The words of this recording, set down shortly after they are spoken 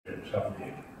haven't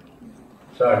you?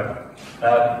 So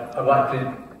I'd like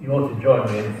you all to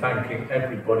join me in thanking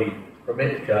everybody from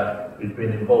IPCA who's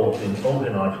been involved in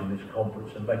organising this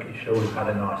conference and making sure we've had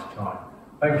a nice time.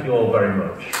 Thank you all very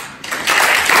much.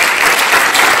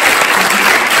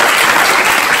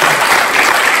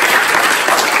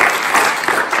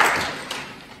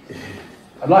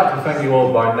 I'd like to thank you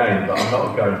all by name, but I'm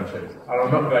not going to. And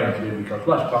I'm not going to because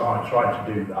last time I tried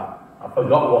to do that, I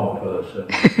forgot one person.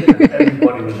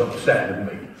 Everybody was upset with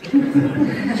me.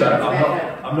 So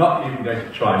I'm not even going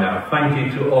to try now. Thank you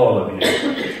to all of you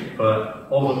for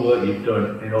all the work you've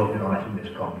done in organising this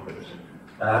conference.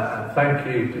 And thank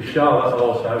you to Charlotte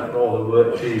also for all the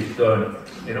work she's done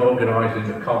in organising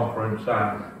the conference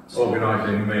and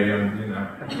organising me and, you know.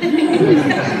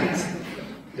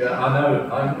 Yeah, I know,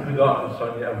 I haven't forgotten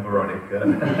Sonia and Veronica.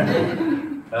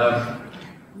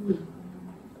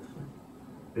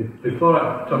 Before I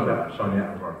talk about Sonia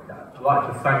and Veronica, I'd like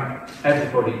to thank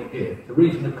everybody here. The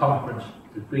reason the conference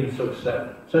has been so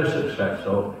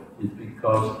successful is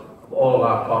because of all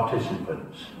our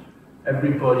participants.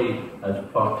 Everybody has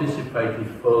participated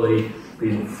fully,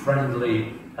 been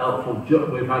friendly, helpful.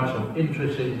 We've had some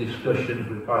interesting discussions.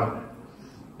 We've had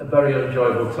a very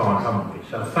enjoyable time, haven't we?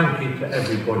 So thank you to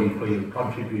everybody for your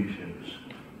contributions.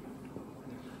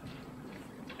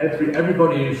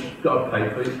 Everybody who's got a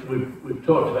paper, we've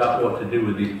talked about what to do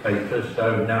with these papers,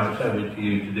 so now it's over to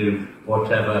you to do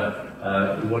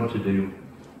whatever you want to do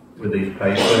with these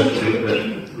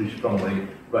papers. We strongly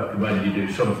recommend you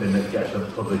do something that gets them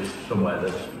published somewhere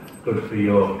that's good for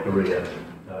your career.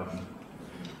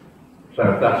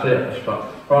 So that's it as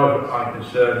far as I'm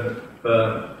concerned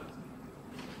for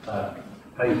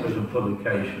papers and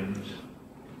publications.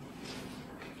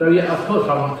 So yeah, of course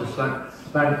I want to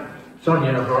thank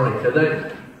Sonia and Veronica.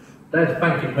 They're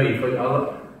thanking me for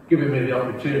giving me the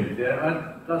opportunity. And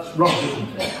that's wrong,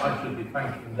 isn't it? I should be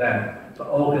thanking them for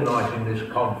organising this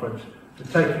conference, for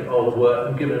taking all the work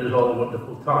and giving us all a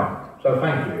wonderful time. So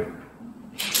thank you.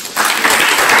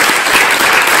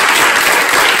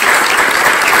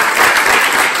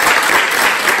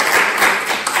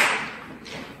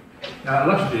 Now,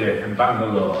 last year in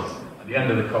Bangalore, at the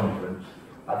end of the conference,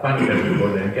 I thanked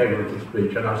everybody and gave a little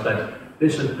speech, and I said,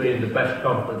 this has been the best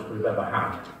conference we've ever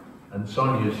had. And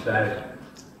Sonia said,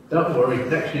 don't worry,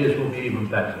 next year's will be even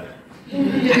better.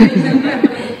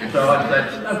 So I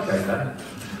said, okay then.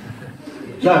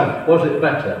 So, was it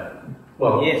better?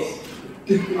 Well, yes.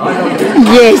 I don't think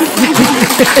yes.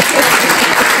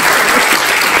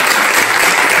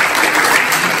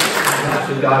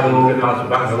 The guy who organised the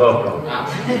Bangalore conference.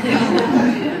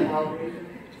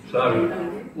 So,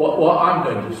 what I'm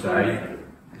going to say,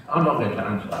 I'm not going to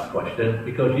answer that question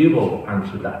because you've all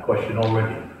answered that question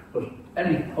already. But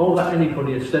all that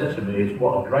anybody has said to me is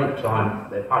what a great time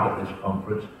they've had at this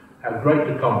conference, how great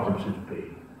the conference has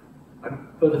been. And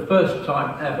for the first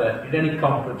time ever in any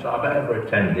conference I've ever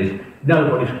attended,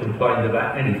 nobody's complained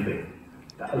about anything.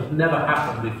 That has never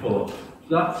happened before.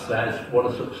 So that says what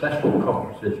a successful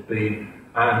conference it's been.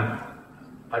 And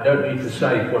I don't need to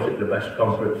say, was it the best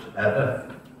conference ever?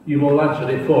 You've all answered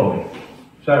it for me.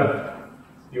 So,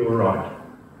 you were right.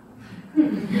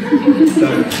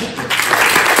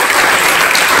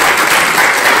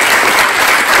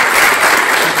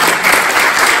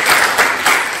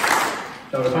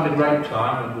 So we've had a great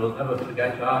time and we'll never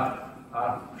forget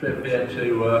our trip here to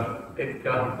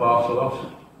IPCA and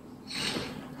Barcelos.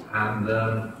 And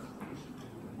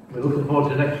we're looking forward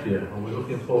to next year, and we're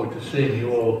looking forward to seeing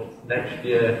you all next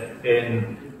year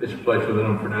in this place with an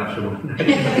unpronounceable name.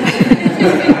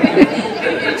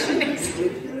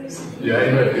 Yeah,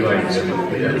 in Lithuania.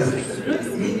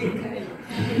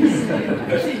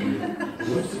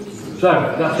 So,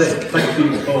 that's it. Thank you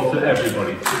all to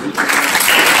everybody.